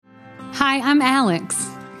Hi, I'm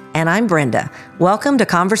Alex. And I'm Brenda. Welcome to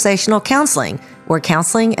Conversational Counseling, where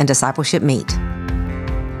counseling and discipleship meet.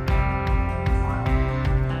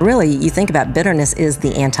 Really, you think about bitterness is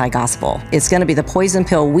the anti-gospel. It's going to be the poison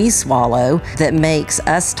pill we swallow that makes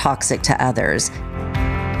us toxic to others.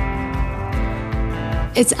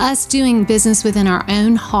 It's us doing business within our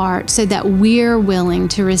own heart so that we're willing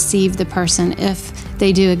to receive the person if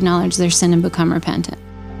they do acknowledge their sin and become repentant.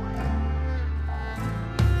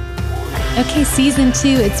 Okay, season 2,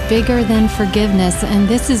 it's bigger than forgiveness. And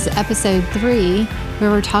this is episode 3, where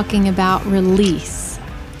we're talking about release.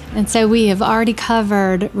 And so we have already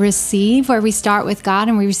covered receive, where we start with God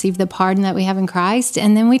and we receive the pardon that we have in Christ.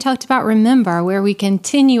 And then we talked about remember, where we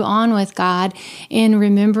continue on with God in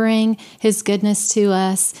remembering His goodness to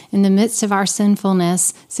us in the midst of our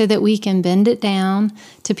sinfulness so that we can bend it down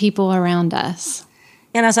to people around us.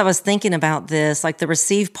 And as I was thinking about this, like the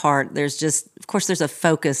receive part, of course, there's a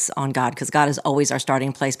focus on God because God is always our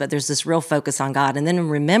starting place, but there's this real focus on God. And then in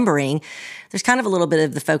remembering, there's kind of a little bit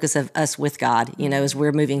of the focus of us with God, as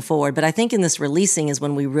we're moving forward. But I think in this releasing is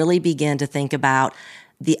when we really begin to think about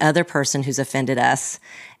the other person who's offended us.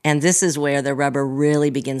 And this is where the rubber really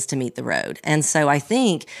begins to meet the road. And so I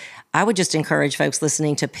think I would just encourage folks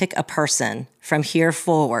listening to pick a person from here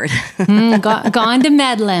forward. Gone to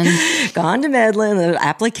meddling. Gone to meddling, the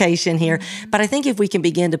application here. But I think if we can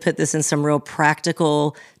begin to put this in some real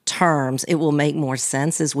practical terms, it will make more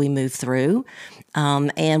sense as we move through.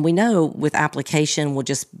 And we know with application will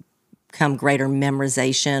just come greater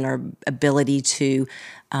memorization or ability to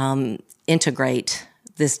integrate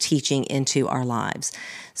this teaching into our lives.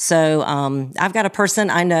 So I've got a person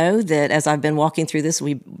I know that as I've been walking through this,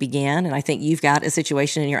 we began, and I think you've got a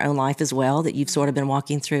situation in your own life as well that you've sort of been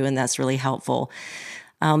walking through, and that's really helpful.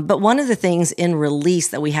 But one of the things in release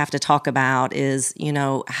that we have to talk about is,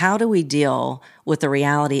 how do we deal with the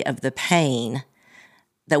reality of the pain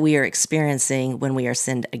that we are experiencing when we are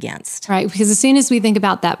sinned against? Right, because as soon as we think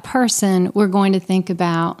about that person, we're going to think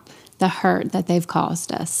about the hurt that they've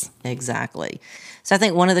caused us. Exactly. So I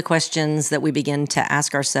think one of the questions that we begin to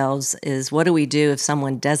ask ourselves is, what do we do if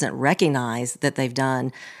someone doesn't recognize that they've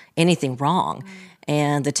done anything wrong?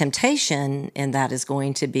 And the temptation in that is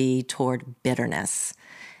going to be toward bitterness.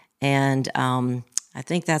 And I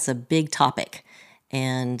think that's a big topic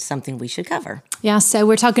and something we should cover. Yeah, so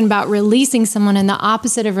we're talking about releasing someone, and the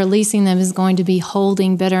opposite of releasing them is going to be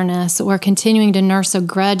holding bitterness or continuing to nurse a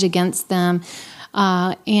grudge against them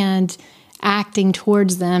and acting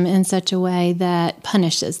towards them in such a way that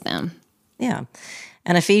punishes them. Yeah.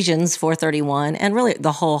 And Ephesians 4:31, and really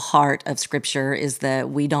the whole heart of Scripture is that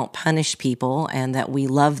we don't punish people and that we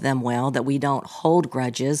love them well, that we don't hold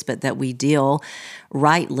grudges, but that we deal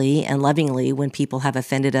rightly and lovingly when people have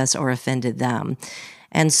offended us or offended them.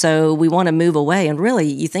 And so we want to move away. And really,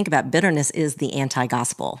 you think about bitterness is the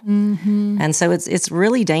anti-gospel. Mm-hmm. And so it's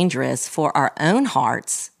really dangerous for our own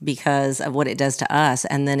hearts because of what it does to us.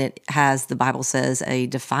 And then it has, the Bible says, a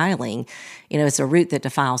defiling, it's a root that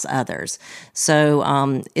defiles others.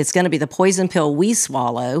 So it's going to be the poison pill we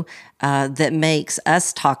swallow that makes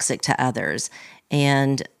us toxic to others.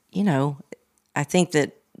 And, I think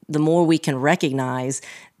that the more we can recognize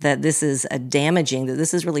that this is that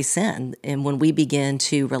this is really sin. And when we begin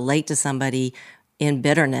to relate to somebody in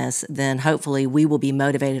bitterness, then hopefully we will be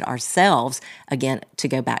motivated ourselves, again, to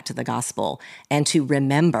go back to the gospel and to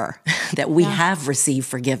remember that we have received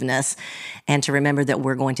forgiveness and to remember that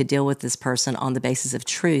we're going to deal with this person on the basis of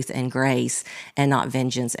truth and grace and not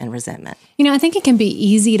vengeance and resentment. I think it can be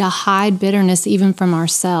easy to hide bitterness even from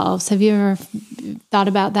ourselves. Have you ever thought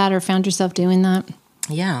about that or found yourself doing that?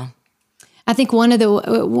 Yeah. I think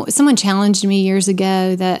someone challenged me years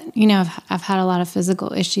ago that, I've had a lot of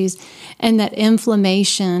physical issues and that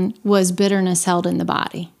inflammation was bitterness held in the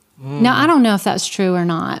body. Now, I don't know if that's true or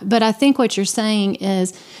not, but I think what you're saying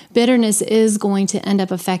is bitterness is going to end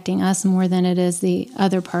up affecting us more than it is the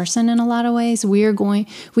other person in a lot of ways.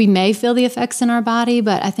 We may feel the effects in our body,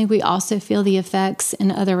 but I think we also feel the effects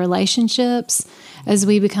in other relationships as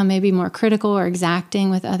we become maybe more critical or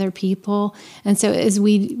exacting with other people. And so as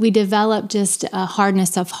we develop just a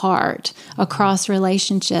hardness of heart across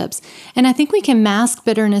relationships. And I think we can mask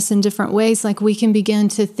bitterness in different ways. Like we can begin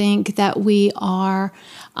to think that we are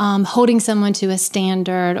holding someone to a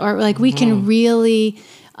standard, or like we can really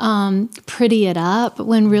pretty it up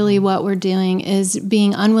when really what we're doing is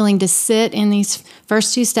being unwilling to sit in these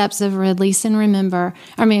first 2 steps of receive and remember,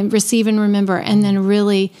 and then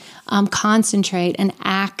really concentrate and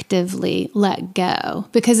actively let go,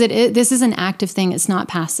 because this is an active thing. It's not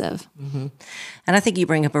passive. Mm-hmm. And I think you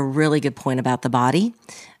bring up a really good point about the body,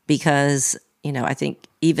 because I think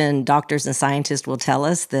even doctors and scientists will tell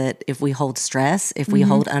us that if we hold stress, if we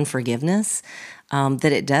hold unforgiveness,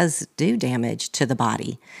 that it does do damage to the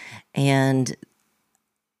body. And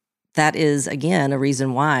that is, again, a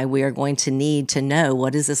reason why we are going to need to know,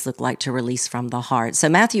 what does this look like to release from the heart? So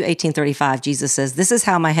Matthew 18:35, Jesus says, "This is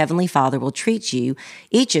how my heavenly Father will treat you,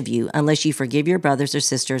 each of you, unless you forgive your brothers or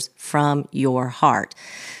sisters from your heart."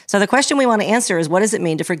 So the question we want to answer is, what does it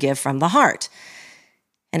mean to forgive from the heart?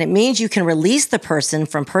 And it means you can release the person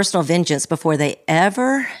from personal vengeance before they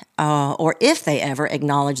ever, or if they ever,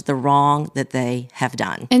 acknowledge the wrong that they have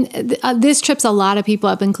done. And this trips a lot of people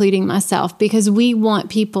up, including myself, because we want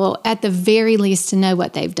people at the very least to know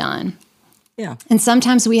what they've done. Yeah. And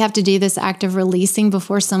sometimes we have to do this act of releasing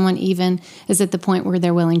before someone even is at the point where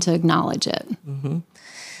they're willing to acknowledge it. Mm-hmm.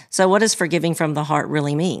 So what does forgiving from the heart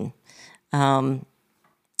really mean?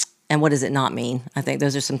 And what does it not mean? I think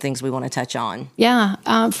those are some things we want to touch on. Yeah.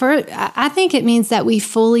 I think it means that we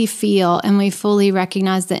fully feel and we fully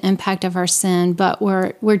recognize the impact of our sin, but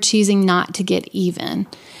we're choosing not to get even.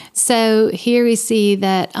 So here we see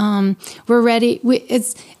that we're ready.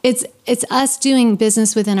 It's us doing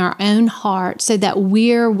business within our own heart so that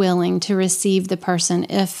we're willing to receive the person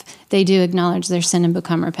if they do acknowledge their sin and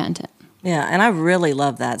become repentant. Yeah, and I really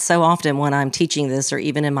love that. So often when I'm teaching this, or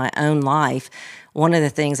even in my own life, one of the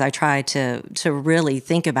things I try to really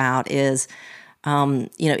think about is,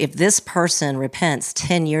 if this person repents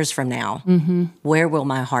 10 years from now, where will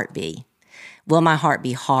my heart be? Will my heart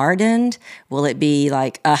be hardened? Will it be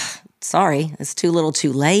like, sorry, it's too little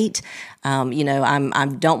too late? I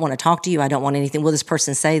don't want to talk to you. I don't want anything. Will this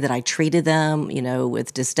person say that I treated them,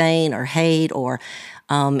 with disdain or hate, or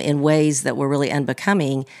in ways that were really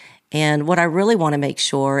unbecoming? And what I really want to make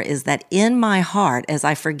sure is that in my heart, as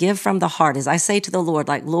I forgive from the heart, as I say to the Lord,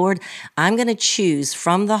 like, Lord, I'm going to choose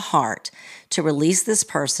from the heart to release this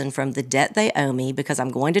person from the debt they owe me because I'm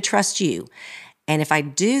going to trust you. And if I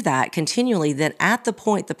do that continually, then at the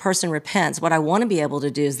point the person repents, what I want to be able to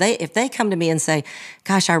do is if they come to me and say,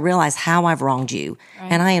 gosh, I realize how I've wronged you,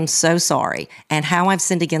 and I am so sorry, and how I've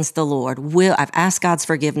sinned against the Lord. I've asked God's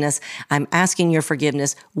forgiveness. I'm asking your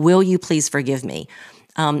forgiveness. Will you please forgive me?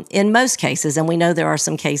 In most cases, and we know there are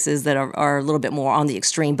some cases that are a little bit more on the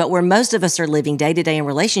extreme, but where most of us are living day to day in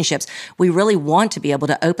relationships, we really want to be able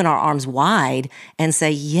to open our arms wide and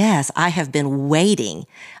say, yes, I have been waiting.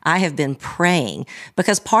 I have been praying.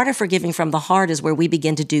 Because part of forgiving from the heart is where we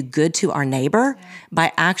begin to do good to our neighbor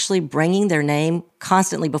by actually bringing their name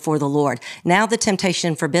constantly before the Lord. Now the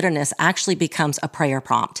temptation for bitterness actually becomes a prayer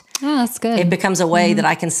prompt. Oh, that's good. It becomes a way that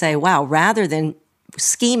I can say, wow, rather than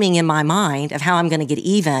scheming in my mind of how I'm going to get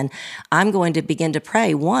even, I'm going to begin to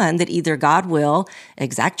pray, one, that either God will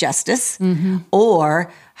exact justice, or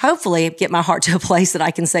hopefully get my heart to a place that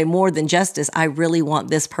I can say more than justice. I really want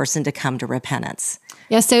this person to come to repentance.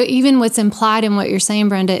 Yeah, so even what's implied in what you're saying,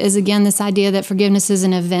 Brenda, is again this idea that forgiveness is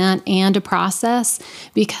an event and a process,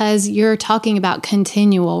 because you're talking about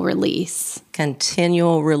continual release.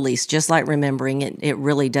 Continual release, just like remembering it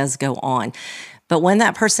really does go on. But when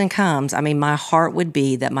that person comes, my heart would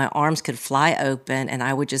be that my arms could fly open and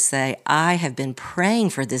I would just say, I have been praying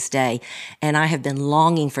for this day, and I have been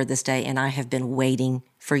longing for this day, and I have been waiting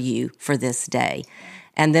for you for this day.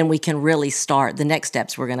 And then we can really start the next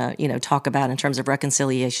steps we're going to, talk about in terms of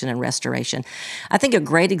reconciliation and restoration. I think a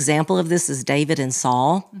great example of this is David and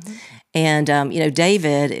Saul. And,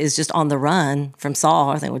 David is just on the run from Saul,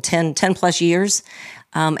 I think, with 10 plus years.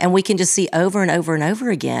 And we can just see over and over and over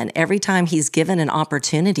again, every time he's given an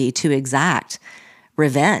opportunity to exact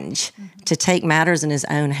revenge, to take matters in his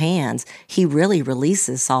own hands, he really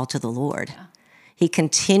releases Saul to the Lord. Yeah. He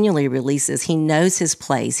continually releases. He knows his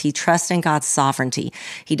place. He trusts in God's sovereignty.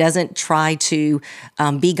 He doesn't try to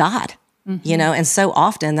be God, and so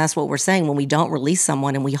often that's what we're saying when we don't release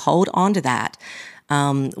someone and we hold on to that.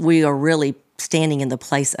 We are really standing in the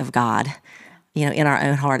place of God, in our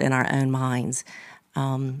own heart, in our own minds.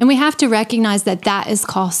 And we have to recognize that is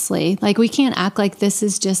costly. Like, we can't act like this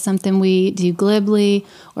is just something we do glibly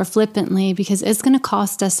or flippantly, because it's going to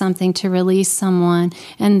cost us something to release someone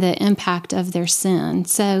and the impact of their sin.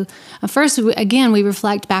 So first, again, we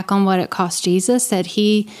reflect back on what it cost Jesus, that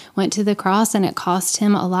he went to the cross and it cost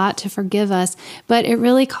him a lot to forgive us. But it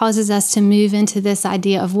really causes us to move into this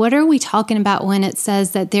idea of what are we talking about when it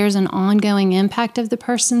says that there's an ongoing impact of the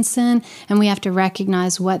person's sin, and we have to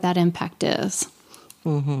recognize what that impact is.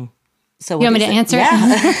 So you want me to answer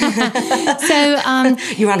it?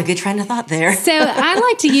 So you're on a good train of thought there. So I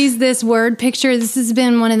like to use this word picture. This has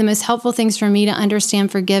been one of the most helpful things for me to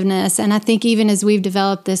understand forgiveness. And I think even as we've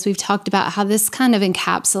developed this, we've talked about how this kind of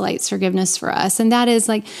encapsulates forgiveness for us. And that is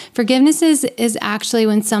like forgiveness is actually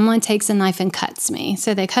when someone takes a knife and cuts me.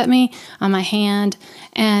 So they cut me on my hand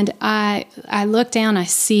and I look down, I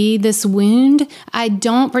see this wound. I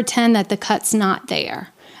don't pretend that the cut's not there.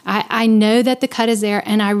 I know that the cut is there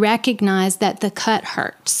and I recognize that the cut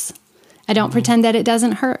hurts. I don't pretend that it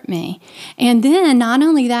doesn't hurt me. And then not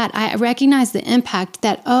only that, I recognize the impact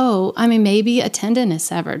that, maybe a tendon is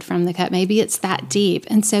severed from the cut. Maybe it's that deep.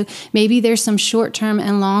 And so maybe there's some short-term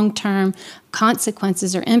and long-term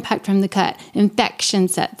consequences or impact from the cut. Infection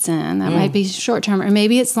sets in. That might be short-term, or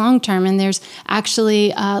maybe it's long-term and there's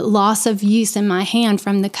actually loss of use in my hand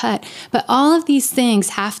from the cut. But all of these things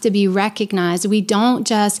have to be recognized. We don't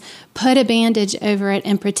just put a bandage over it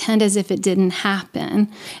and pretend as if it didn't happen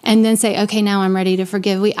and then say, okay, now I'm ready to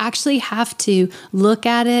forgive. We actually have to look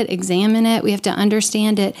at it, examine it. We have to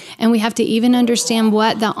understand it. And we have to even understand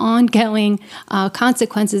what the ongoing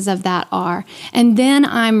consequences of that are. And then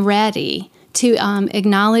I'm ready to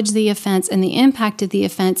acknowledge the offense and the impact of the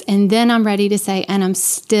offense. And then I'm ready to say, and I'm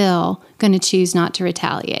still going to choose not to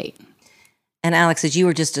retaliate. And Alex, as you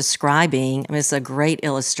were just describing, it's a great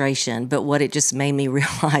illustration, but what it just made me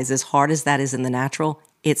realize, as hard as that is in the natural,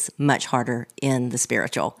 it's much harder in the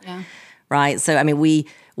spiritual. Yeah. Right? So,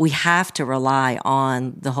 we have to rely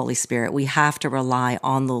on the Holy Spirit. We have to rely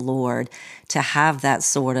on the Lord to have that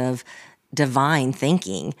sort of divine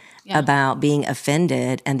thinking about being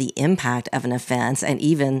offended and the impact of an offense, and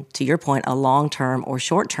even, to your point, a long-term or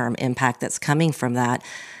short-term impact that's coming from that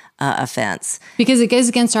offense. Because it goes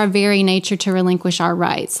against our very nature to relinquish our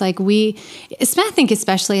rights. Like I think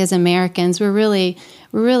especially as Americans, we're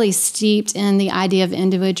really steeped in the idea of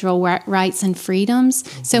individual rights and freedoms.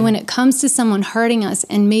 Mm-hmm. So when it comes to someone hurting us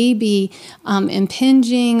and maybe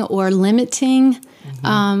impinging or limiting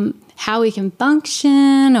how we can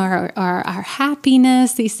function or our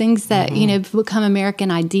happiness, these things that, become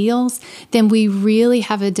American ideals, then we really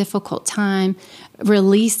have a difficult time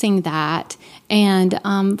releasing that and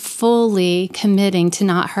fully committing to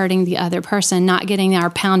not hurting the other person, not getting our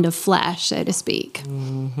pound of flesh, so to speak.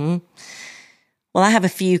 Mm-hmm. Well, I have a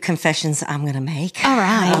few confessions I'm going to make. All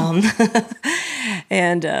right.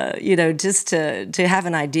 And, just to have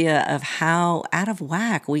an idea of how out of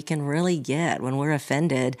whack we can really get when we're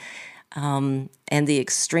offended, and the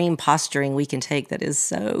extreme posturing we can take that is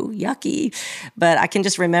so yucky. But I can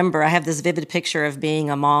just remember, I have this vivid picture of being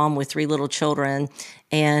a mom with 3 little children.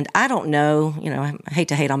 And I don't know, I hate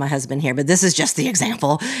to hate on my husband here, but this is just the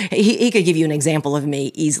example. He could give you an example of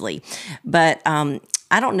me easily. But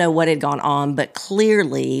I don't know what had gone on, but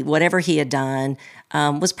clearly whatever he had done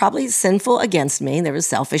was probably sinful against me. There was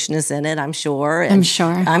selfishness in it, I'm sure. I'm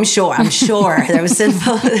sure. There was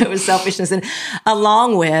selfishness in it,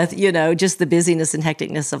 along with, just the busyness and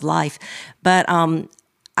hecticness of life. But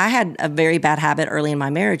I had a very bad habit early in my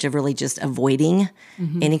marriage of really just avoiding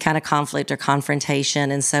any kind of conflict or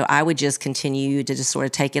confrontation. And so I would just continue to just sort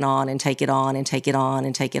of take it on and take it on and take it on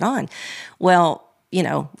and take it on. Well,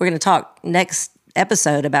 we're going to talk next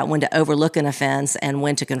episode about when to overlook an offense and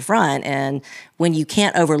when to confront. And when you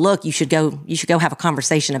can't overlook, you should go have a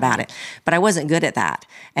conversation about it. But I wasn't good at that.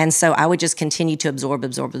 And so I would just continue to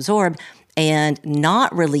absorb and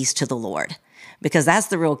not release to the Lord. Because that's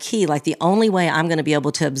the real key. Like, the only way I'm going to be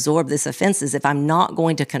able to absorb this offense is if I'm not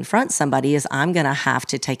going to confront somebody, is I'm going to have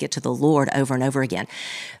to take it to the Lord over and over again.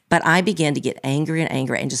 But I began to get angry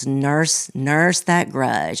and just nurse that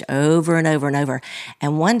grudge over and over and over.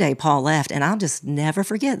 And one day Paul left, and I'll just never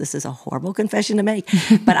forget, this is a horrible confession to make,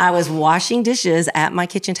 but I was washing dishes at my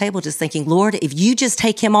kitchen table just thinking, Lord, if you just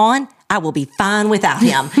take him on, I will be fine without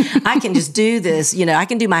him. I can just do this. I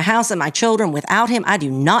can do my house and my children without him. I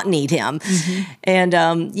do not need him. Mm-hmm.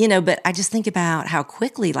 And, but I just think about how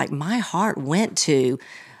quickly, my heart went to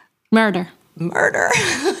murder.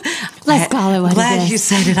 Let's call it what it is. Glad you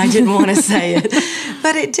said it. I didn't want to say it,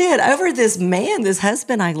 but it did, over this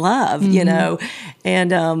husband I love,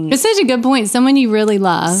 and it's such a good point. Someone you really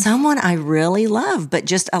love. Someone I really love, but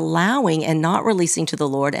just allowing and not releasing to the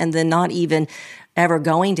Lord, and then not even ever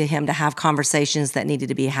going to him to have conversations that needed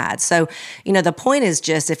to be had. So, the point is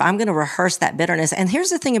just if I'm going to rehearse that bitterness, and here's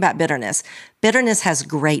the thing about bitterness has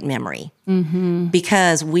great memory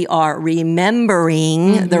because we are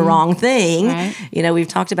remembering the wrong thing. Right. We've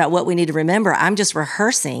talked about what we need to remember. I'm just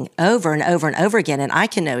rehearsing over and over and over again, and I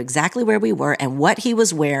can know exactly where we were and what he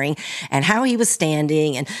was wearing and how he was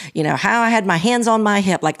standing and, how I had my hands on my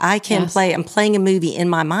hip. Like I can I'm playing a movie in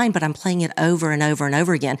my mind, but I'm playing it over and over and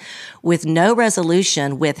over again with no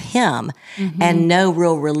resolution with him and no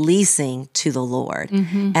real releasing to the Lord.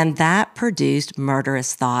 And that produced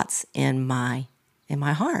murderous thoughts in my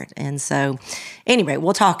heart. And so anyway,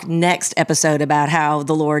 we'll talk next episode about how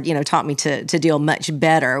the Lord, taught me to deal much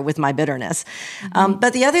better with my bitterness.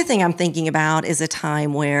 But the other thing I'm thinking about is a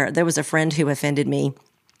time where there was a friend who offended me.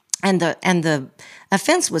 And the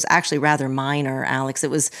offense was actually rather minor, Alex.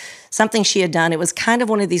 It was something she had done. It was kind of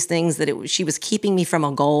one of these things that she was keeping me from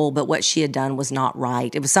a goal, but what she had done was not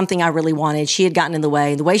right. It was something I really wanted. She had gotten in the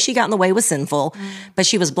way. The way she got in the way was sinful, but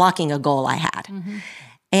she was blocking a goal I had.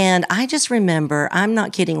 And I just remember, I'm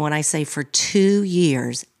not kidding when I say for 2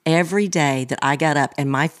 years, every day that I got up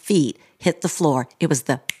and my feet hit the floor, it was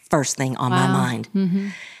the first thing on my mind.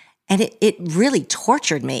 And it really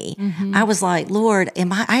tortured me. I was like, Lord,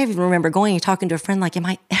 I even remember going and talking to a friend, like, am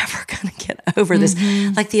I ever going to get over this?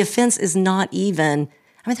 Like the offense is not even,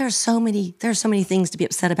 there are so many things to be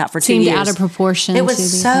upset about for 2 years. Seemed out of proportion. It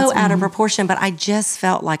was so out of proportion, but I just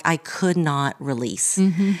felt like I could not release.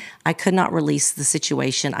 I could not release the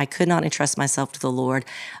situation. I could not entrust myself to the Lord.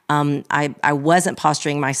 I wasn't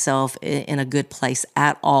posturing myself in a good place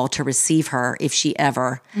at all to receive her if she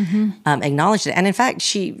ever acknowledged it. And in fact,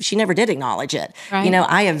 she never did acknowledge it. Right.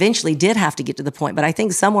 I eventually did have to get to the point, but I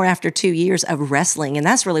think somewhere after 2 years of wrestling, and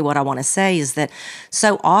that's really what I want to say, is that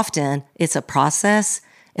so often it's a process.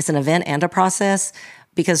 It's an event and a process,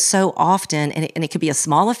 because so often, and it could be a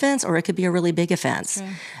small offense or it could be a really big offense,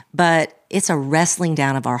 but it's a wrestling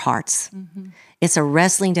down of our hearts. It's a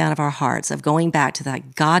wrestling down of our hearts of going back to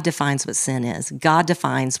that God defines what sin is. God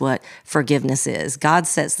defines what forgiveness is. God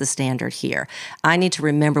sets the standard here. I need to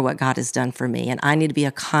remember what God has done for me, and I need to be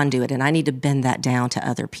a conduit, and I need to bend that down to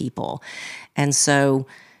other people. And so,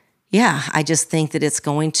 I just think that it's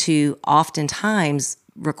going to oftentimes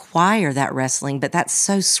require that wrestling, but that's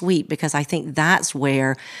so sweet, because I think that's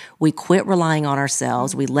where we quit relying on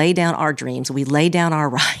ourselves. We lay down our dreams. We lay down our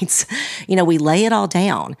rights. We lay it all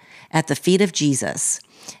down at the feet of Jesus,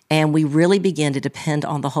 and we really begin to depend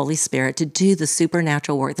on the Holy Spirit to do the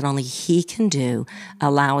supernatural work that only He can do,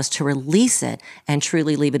 allow us to release it and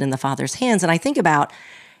truly leave it in the Father's hands. And I think about,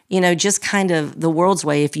 just kind of the world's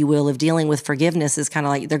way, if you will, of dealing with forgiveness is kind of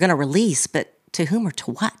like they're going to release, but to whom or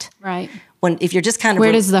to what? Right. If you're just kind of...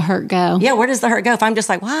 Where does the hurt go? Yeah, where does the hurt go? If I'm just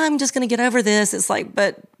like, I'm just going to get over this, it's like,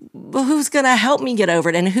 but who's going to help me get over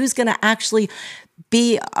it? And who's going to actually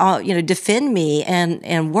be, defend me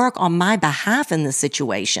and work on my behalf in this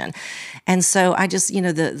situation? And so I just,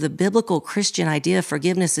 the biblical Christian idea of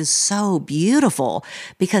forgiveness is so beautiful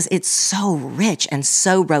because it's so rich and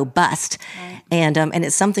so robust. Right. And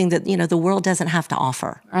it's something that, the world doesn't have to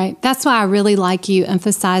offer. Right. That's why I really like you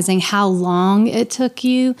emphasizing how long it took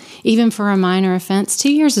you, even for a minor offense. 2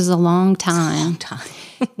 years is a long time. It's a long time.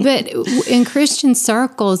 But in Christian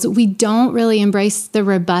circles, we don't really embrace the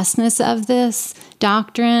robustness of this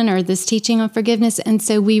doctrine or this teaching on forgiveness. And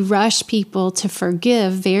so we rush people to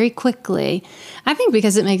forgive very quickly. I think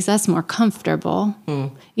because it makes us more comfortable,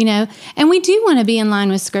 and we do want to be in line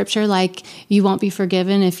with Scripture, like you won't be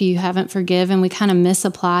forgiven if you haven't forgiven. We kind of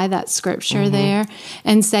misapply that Scripture there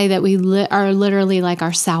and say that we are literally like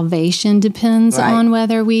our salvation depends on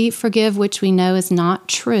whether we forgive, which we know is not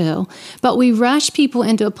true. But we rush people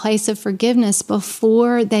into a place of forgiveness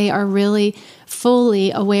before they are really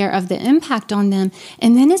fully aware of the impact on them.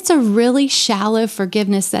 And then it's a really shallow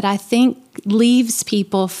forgiveness that I think leaves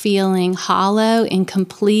people feeling hollow,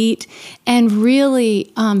 incomplete, and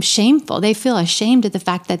really shameful. They feel ashamed of the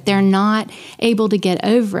fact that they're not able to get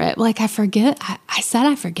over it. Like, I said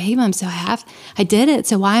I forgave him, so I did it.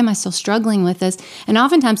 So why am I still struggling with this? And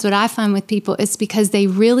oftentimes what I find with people is because they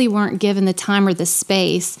really weren't given the time or the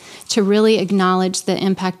space to really acknowledge the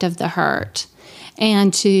impact of the hurt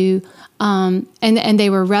and to and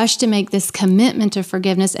they were rushed to make this commitment to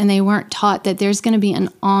forgiveness, and they weren't taught that there's going to be an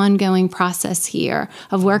ongoing process here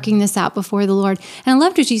of working this out before the Lord. And I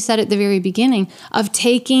loved what you said at the very beginning of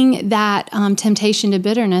taking that temptation to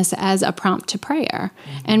bitterness as a prompt to prayer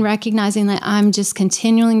and recognizing that I'm just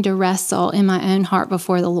continuing to wrestle in my own heart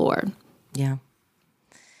before the Lord. Yeah.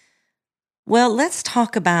 Well, let's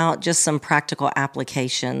talk about just some practical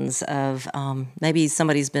applications of maybe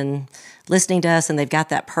somebody's been listening to us and they've got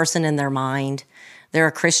that person in their mind. They're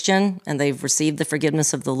a Christian and they've received the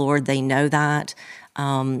forgiveness of the Lord. They know that.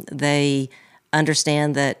 They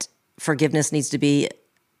understand that forgiveness needs to be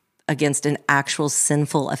against an actual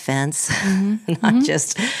sinful offense, not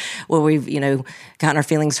just where we've, gotten our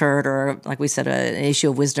feelings hurt or, like we said, an issue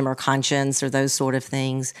of wisdom or conscience or those sort of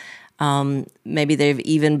things. Maybe they've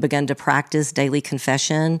even begun to practice daily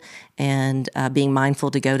confession and being mindful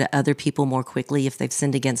to go to other people more quickly if they've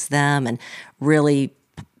sinned against them, and really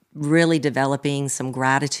developing some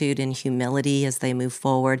gratitude and humility as they move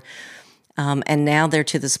forward. And now they're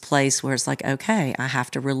to this place where it's like, okay, I have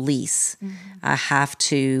to release. I have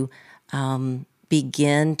to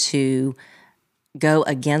begin to go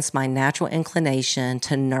against my natural inclination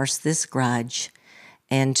to nurse this grudge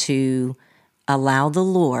and to allow the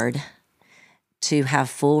Lord to have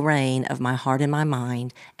full reign of my heart and my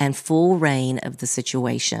mind and full reign of the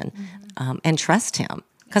situation, and trust Him.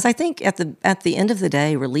 Because I think at the end of the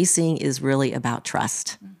day, releasing is really about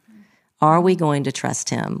trust. Are we going to trust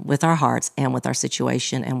Him with our hearts and with our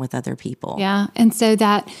situation and with other people? Yeah, and so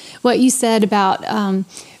that what you said about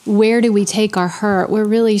where do we take our hurt, we're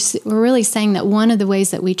really saying that one of the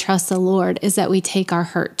ways that we trust the Lord is that we take our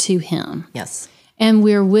hurt to Him. Yes. And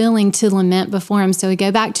we're willing to lament before Him. So we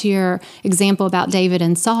go back to your example about David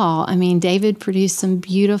and Saul. I mean, David produced some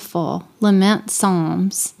beautiful lament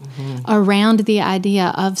psalms around the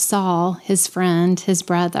idea of Saul, his friend, his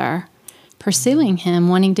brother, pursuing him,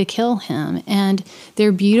 wanting to kill him. And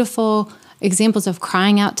they're beautiful examples of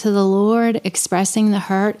crying out to the Lord, expressing the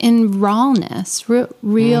hurt in rawness,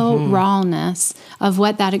 real rawness of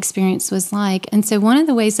what that experience was like. And so one of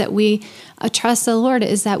the ways that we trust the Lord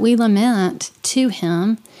is that we lament to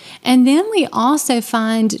Him. And then we also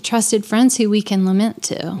find trusted friends who we can lament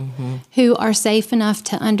to, who are safe enough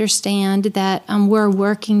to understand that we're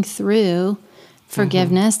working through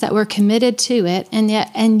forgiveness, that we're committed to it,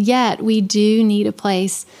 and yet we do need a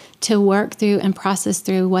place to work through and process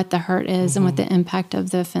through what the hurt is and what the impact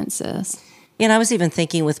of the offense is. And I was even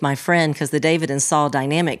thinking with my friend, because the David and Saul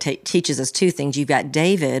dynamic teaches us two things. You've got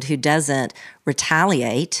David, who doesn't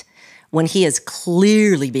retaliate when he is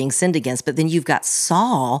clearly being sinned against, but then you've got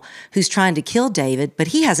Saul, who's trying to kill David, but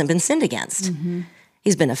he hasn't been sinned against.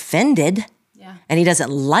 He's been offended. And he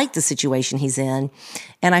doesn't like the situation he's in.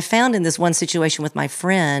 And I found in this one situation with my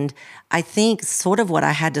friend, I think sort of what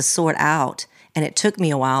I had to sort out, and it took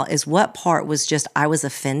me a while, is what part was just I was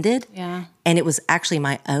offended. And it was actually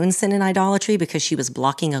my own sin and idolatry because she was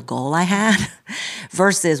blocking a goal I had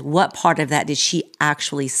versus what part of that did she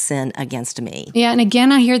actually sin against me. Yeah, and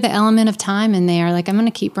again, I hear the element of time in there. Like, I'm going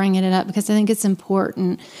to keep bringing it up because I think it's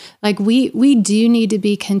important. Like, we do need to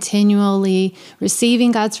be continually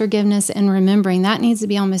receiving God's forgiveness and remembering. That needs to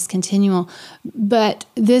be almost continual. But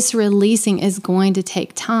this releasing is going to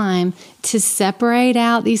take time to separate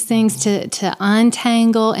out these things, to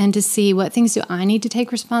untangle and to see what things do I need to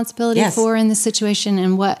take responsibility for in this situation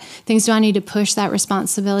and what things do I need to push that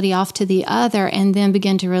responsibility off to the other and then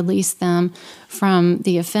begin to release them from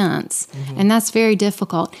the offense. And that's very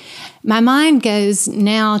difficult. My mind goes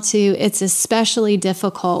now to it's especially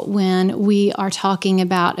difficult when we are talking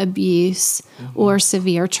about abuse or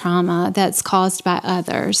severe trauma that's caused by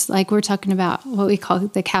others. Like we're talking about what we call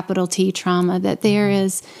the capital T trauma, that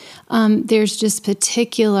there's just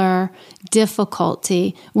particular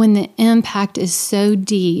difficulty when the impact is so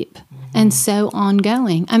deep and so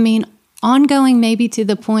ongoing. I mean, ongoing maybe to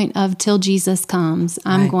the point of till Jesus comes,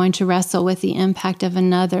 I'm going to wrestle with the impact of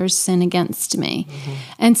another's sin against me.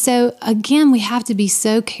 And so, again, we have to be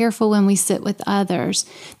so careful when we sit with others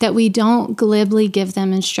that we don't glibly give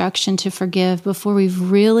them instruction to forgive before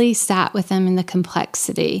we've really sat with them in the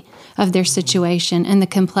complexity of their situation and the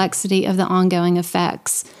complexity of the ongoing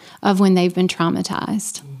effects of when they've been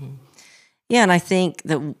traumatized. Yeah, and I think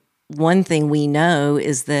that one thing we know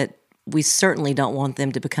is that we certainly don't want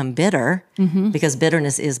them to become bitter because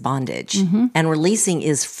bitterness is bondage and releasing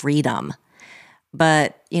is freedom.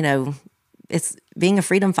 But, it's being a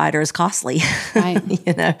freedom fighter is costly, Right.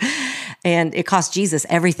 and it costs Jesus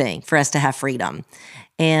everything for us to have freedom.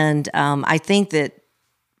 And I think that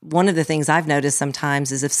one of the things I've noticed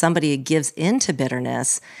sometimes is if somebody gives into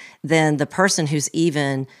bitterness, then the person who's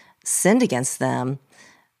even sinned against them,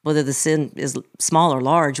 whether the sin is small or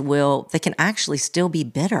large, they can actually still be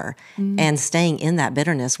bitter and staying in that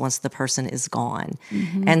bitterness once the person is gone.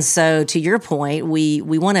 And so to your point, we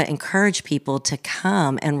want to encourage people to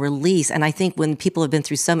come and release. And I think when people have been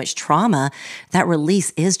through so much trauma, that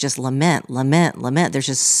release is just lament. There's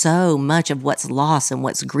just so much of what's lost and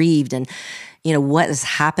what's grieved. And, what has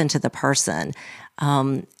happened to the person.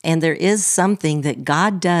 And there is something that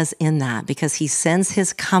God does in that because he sends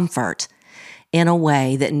his comfort in a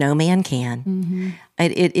way that no man can.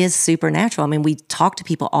 It is supernatural. I mean, we talk to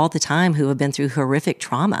people all the time who have been through horrific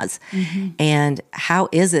traumas. And how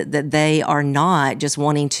is it that they are not just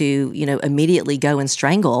wanting to, immediately go and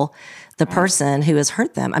strangle the person who has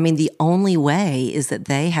hurt them? I mean, the only way is that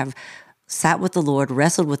they have sat with the Lord,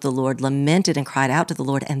 wrestled with the Lord, lamented and cried out to the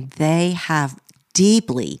Lord, and they have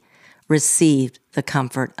deeply received the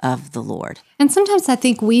comfort of the Lord. And sometimes I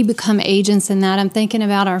think we become agents in that. I'm thinking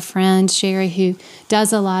about our friend Sherry, who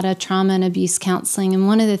does a lot of trauma and abuse counseling. And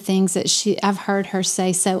one of the things that I've heard her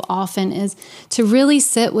say so often is to really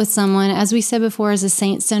sit with someone, as we said before, as a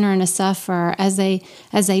saint, sinner, and a sufferer, as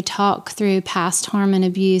they talk through past harm and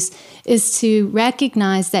abuse, is to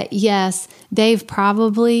recognize that, yes, they've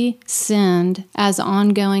probably sinned as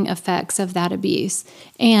ongoing effects of that abuse,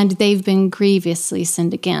 and they've been grievously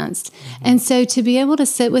sinned against. And so to be able to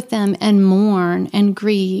sit with them and mourn and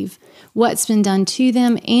grieve what's been done to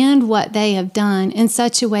them and what they have done in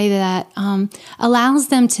such a way that allows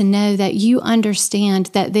them to know that you understand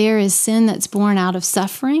that there is sin that's born out of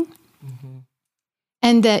suffering.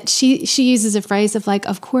 And that she uses a phrase of like,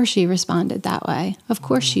 of course she responded that way. Of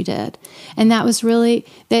course she did. And that was really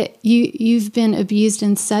that you've been abused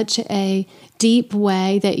in such a deep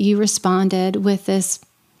way that you responded with this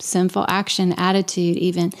sinful action, attitude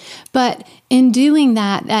even. But in doing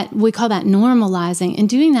that we call that normalizing. In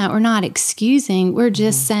doing that, we're not excusing. We're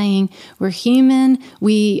just saying we're human.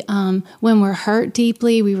 We, when we're hurt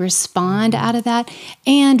deeply, we respond out of that.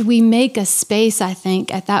 And we make a space, I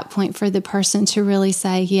think, at that point for the person to really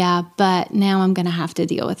say, yeah, but now I'm going to have to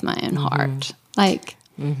deal with my own heart. Like,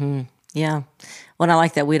 Yeah. Well, I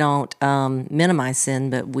like that we don't minimize sin,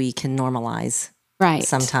 but we can normalize. Right.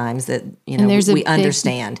 Sometimes that, we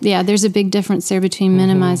understand. Yeah, there's a big difference there between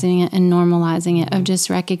minimizing it and normalizing it, of just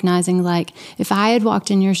recognizing, like, if I had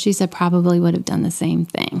walked in your shoes, I probably would have done the same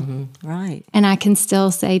thing. Right. And I can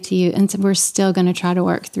still say to you, and so we're still going to try to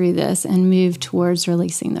work through this and move towards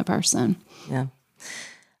releasing the person. Yeah.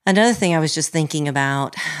 Another thing I was just thinking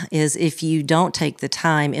about is if you don't take the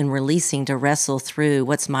time in releasing to wrestle through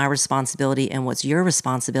what's my responsibility and what's your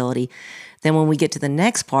responsibility, then when we get to the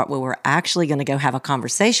next part where we're actually going to go have a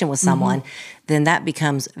conversation with someone, then that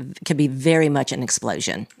can be very much an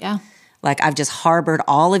explosion. Yeah. Like I've just harbored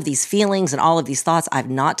all of these feelings and all of these thoughts. I've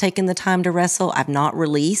not taken the time to wrestle. I've not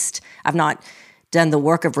released. I've not done the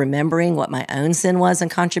work of remembering what my own sin was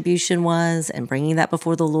and contribution was and bringing that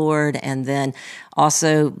before the Lord. And then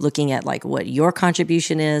also looking at like what your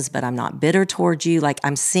contribution is, but I'm not bitter towards you. Like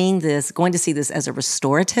I'm going to see this as a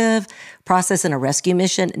restorative process and a rescue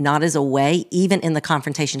mission, not as a way, even in the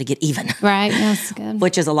confrontation, to get even. Right, that's good.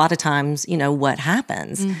 Which is a lot of times, what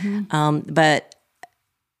happens. But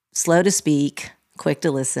slow to speak, quick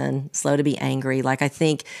to listen, slow to be angry. Like I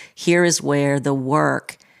think here is where the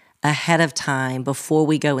work ahead of time, before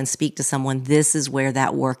we go and speak to someone, this is where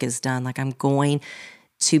that work is done. Like I'm going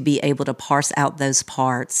to be able to parse out those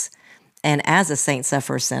parts, and as a saint,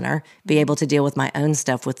 sufferer, sinner, be able to deal with my own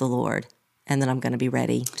stuff with the Lord. And then I'm going to be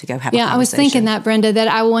ready to go have a conversation. Yeah, I was thinking that, Brenda, that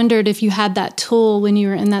I wondered if you had that tool when you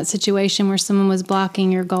were in that situation where someone was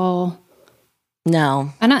blocking your goal.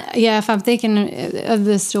 No. If I'm thinking of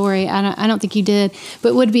the story, I don't think you did. But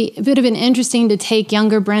it would have been interesting to take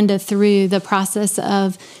younger Brenda through the process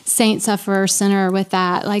of saint, sufferer, sinner with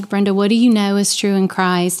that. Like, Brenda, what do you know is true in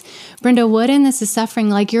Christ? Brenda, what in this is suffering?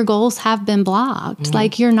 Like, your goals have been blocked.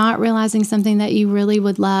 Like, you're not realizing something that you really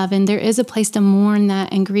would love. And there is a place to mourn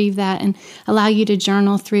that and grieve that and allow you to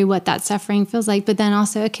journal through what that suffering feels like. But then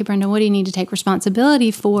also, okay, Brenda, what do you need to take responsibility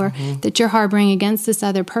for that you're harboring against this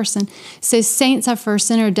other person? So saint, sufferer,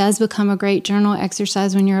 sinner does become a great journal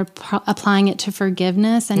exercise when you're applying it to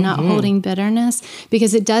forgiveness and not holding bitterness,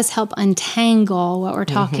 because it does help untangle what we're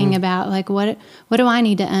talking about. Like, what do I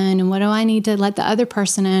need to own, and what do I need to let the other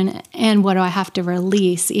person own, and what do I have to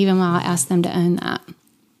release, even while I ask them to own that?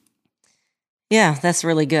 Yeah, that's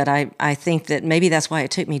really good. I think that maybe that's why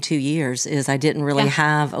it took me 2 years, is I didn't really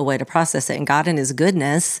have a way to process it. And God in his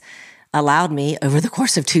goodness allowed me over the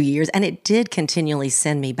course of 2 years, and it did continually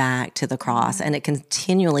send me back to the cross, and it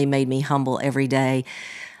continually made me humble every day.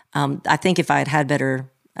 I think if I had had better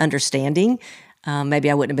understanding,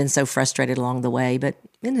 maybe I wouldn't have been so frustrated along the way. But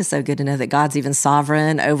it is so good to know that God's even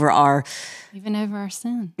sovereign over our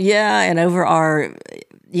sin. Yeah, and over our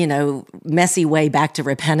messy way back to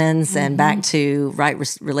repentance and back to right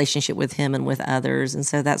relationship with him and with others. And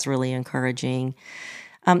so that's really encouraging.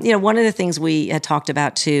 One of the things we had talked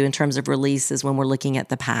about too in terms of release is when we're looking at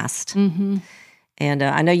the past. And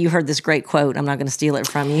I know you heard this great quote. I'm not going to steal it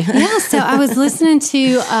from you. Yeah, so I was listening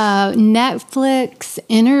to a Netflix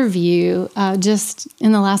interview just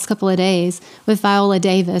in the last couple of days with Viola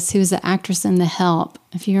Davis, who's the actress in The Help,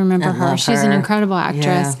 if you remember her. She's an incredible actress.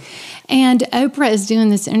 Yeah. And Oprah is doing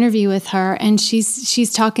this interview with her, and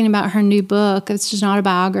she's talking about her new book. It's just an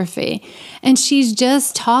autobiography. And she's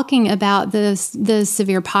just talking about the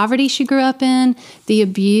severe poverty she grew up in, the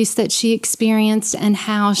abuse that she experienced, and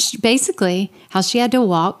how she had to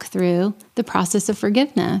walk through the process of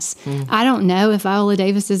forgiveness. I don't know if Viola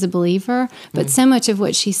Davis is a believer, but so much of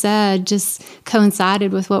what she said just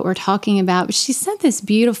coincided with what we're talking about. But she said this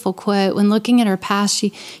beautiful quote when looking at her past.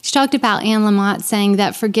 She talked about Anne Lamott saying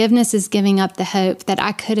that forgiveness is giving up the hope that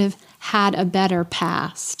I could have had a better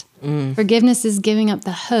past. Forgiveness is giving up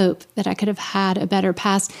the hope that I could have had a better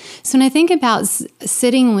past. So when I think about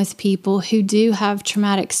sitting with people who do have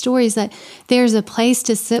traumatic stories, that there's a place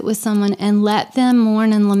to sit with someone and let them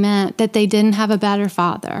mourn and lament that they didn't have a better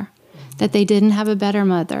father, that they didn't have a better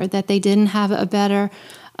mother, that they didn't have a better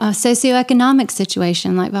socioeconomic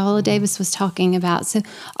situation like Viola Davis was talking about. So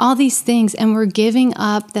all these things, and we're giving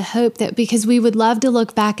up the hope that because we would love to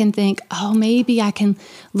look back and think, oh, maybe I can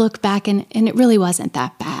look back and it really wasn't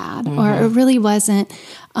that bad, or it really wasn't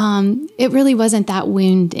that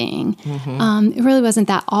wounding. It really wasn't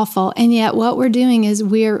that awful. And yet what we're doing is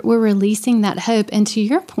we're releasing that hope. And to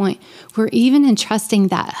your point, we're even entrusting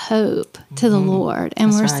that hope to the Lord.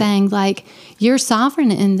 And we're saying, like, you're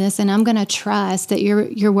sovereign in this, and I'm going to trust that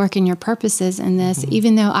you're working your purposes in this,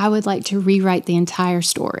 even though I would like to rewrite the entire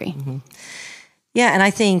story. Yeah, and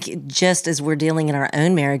I think just as we're dealing in our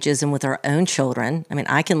own marriages and with our own children, I mean,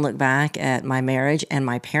 I can look back at my marriage and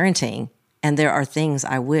my parenting, and there are things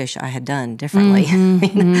I wish I had done differently.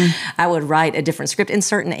 I would write a different script in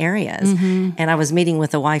certain areas. And I was meeting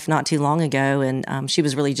with a wife not too long ago, and she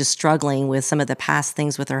was really just struggling with some of the past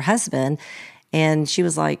things with her husband. And she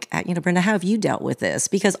was like, Brenda, how have you dealt with this?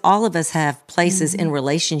 Because all of us have places in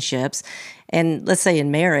relationships, and let's say in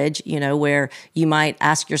marriage, where you might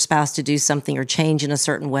ask your spouse to do something or change in a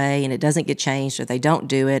certain way, and it doesn't get changed, or they don't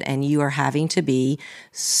do it, and you are having to be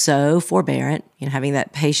so forbearant, having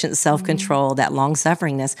that patient self-control, that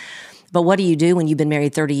long-sufferingness. But what do you do when you've been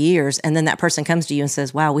married 30 years, and then that person comes to you and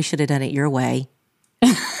says, wow, we should have done it your way?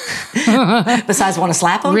 Besides want to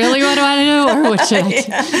slap them? Really, what do I do? Or what should I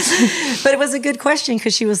do? But it was a good question,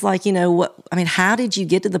 because she was like, how did you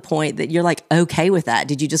get to the point that you're like okay with that?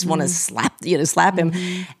 Did you just want to slap him?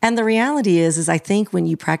 And the reality is I think when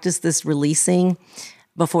you practice this releasing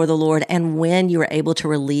before the Lord, and when you are able to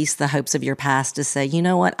release the hopes of your past to say, you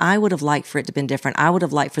know what, I would have liked for it to have been different. I would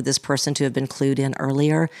have liked for this person to have been clued in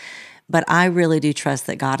earlier. But I really do trust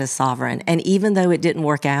that God is sovereign. And even though it didn't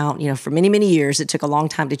work out, for many, many years, it took a long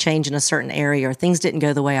time to change in a certain area, or things didn't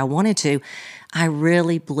go the way I wanted to, I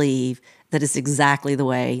really believe that it's exactly the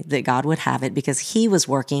way that God would have it, because He was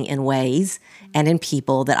working in ways and in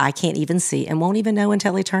people that I can't even see and won't even know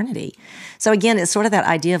until eternity. So again, it's sort of that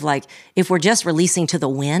idea of like, if we're just releasing to the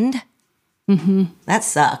wind, that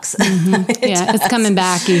sucks. It's coming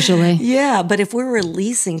back usually. Yeah, but if we're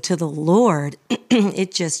releasing to the Lord,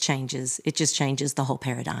 it just changes. It just changes the whole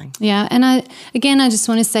paradigm. Yeah, and I just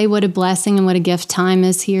want to say what a blessing and what a gift time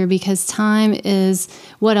is here, because time is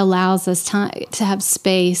what allows us time to have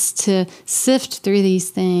space to sift through these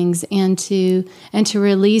things and to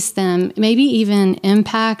release them, maybe even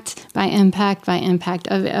impact by impact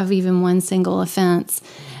of even one single offense.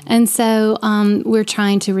 And so we're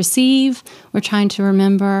trying to receive, we're trying to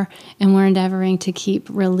remember, and we're endeavoring to keep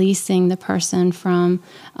releasing the person from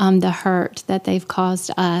the hurt that they've caused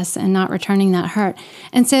us and not returning that hurt.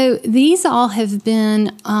 And so these all have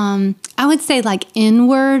been, I would say, like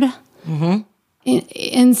inward,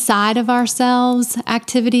 inside of ourselves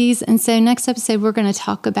activities. And so next episode, we're going to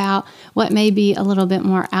talk about what may be a little bit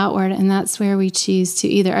more outward. And that's where we choose to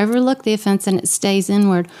either overlook the offense and it stays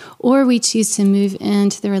inward, or we choose to move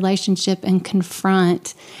into the relationship and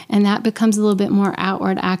confront. And that becomes a little bit more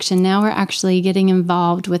outward action. Now we're actually getting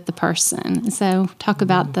involved with the person. So talk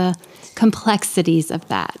about the complexities of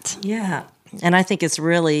that. Yeah. And I think it's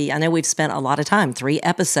really, I know we've spent a lot of time, 3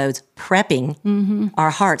 episodes, prepping our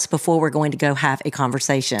hearts before we're going to go have a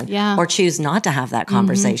conversation or choose not to have that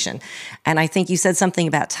conversation. And I think you said something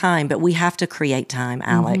about time, but we have to create time,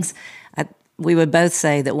 Alex. We would both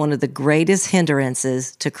say that one of the greatest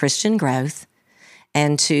hindrances to Christian growth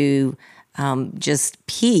and to just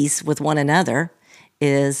peace with one another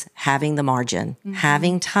is having the margin,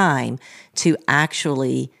 having time to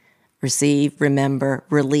actually receive, remember,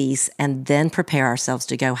 release, and then prepare ourselves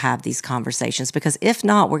to go have these conversations. Because if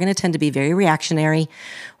not, we're going to tend to be very reactionary.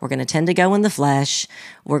 We're going to tend to go in the flesh.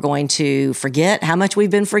 We're going to forget how much we've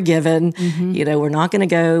been forgiven. We're not going to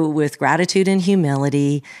go with gratitude and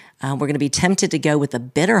humility. We're going to be tempted to go with a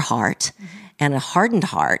bitter heart and a hardened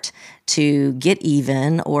heart to get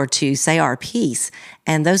even or to say our piece.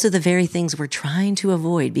 And those are the very things we're trying to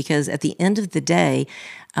avoid, because at the end of the day,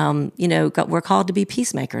 we're called to be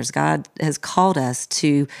peacemakers. God has called us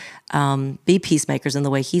to be peacemakers in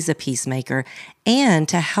the way He's a peacemaker, and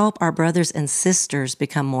to help our brothers and sisters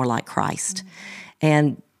become more like Christ.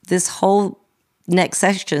 And this whole next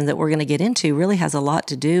section that we're going to get into really has a lot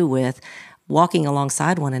to do with walking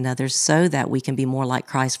alongside one another so that we can be more like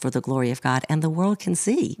Christ for the glory of God and the world can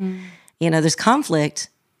see. There's conflict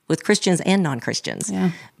with Christians and non-Christians,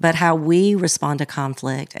 but how we respond to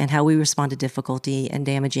conflict and how we respond to difficulty and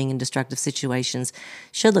damaging and destructive situations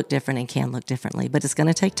should look different and can look differently. But it's going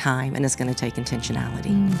to take time and it's going to take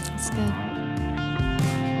intentionality. That's good.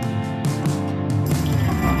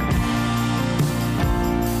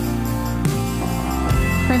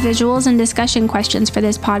 For visuals and discussion questions for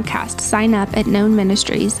this podcast, sign up at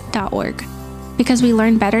knownministries.org. Because we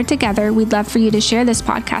learn better together, we'd love for you to share this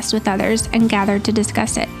podcast with others and gather to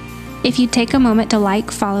discuss it. If you take a moment to like,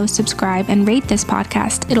 follow, subscribe, and rate this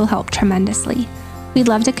podcast, it'll help tremendously. We'd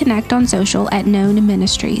love to connect on social at Known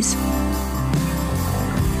Ministries.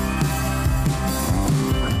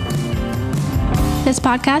 This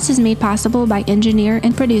podcast is made possible by engineer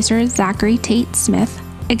and producer Zachary Tate Smith,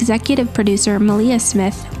 executive producer Malia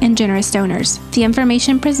Smith, and generous donors. The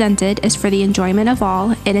information presented is for the enjoyment of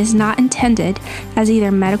all. It is not intended as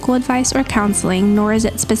either medical advice or counseling, nor is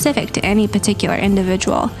it specific to any particular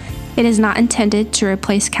individual. It is not intended to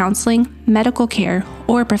replace counseling, medical care,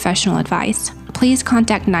 or professional advice. Please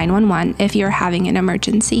contact 911 if you're having an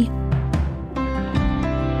emergency.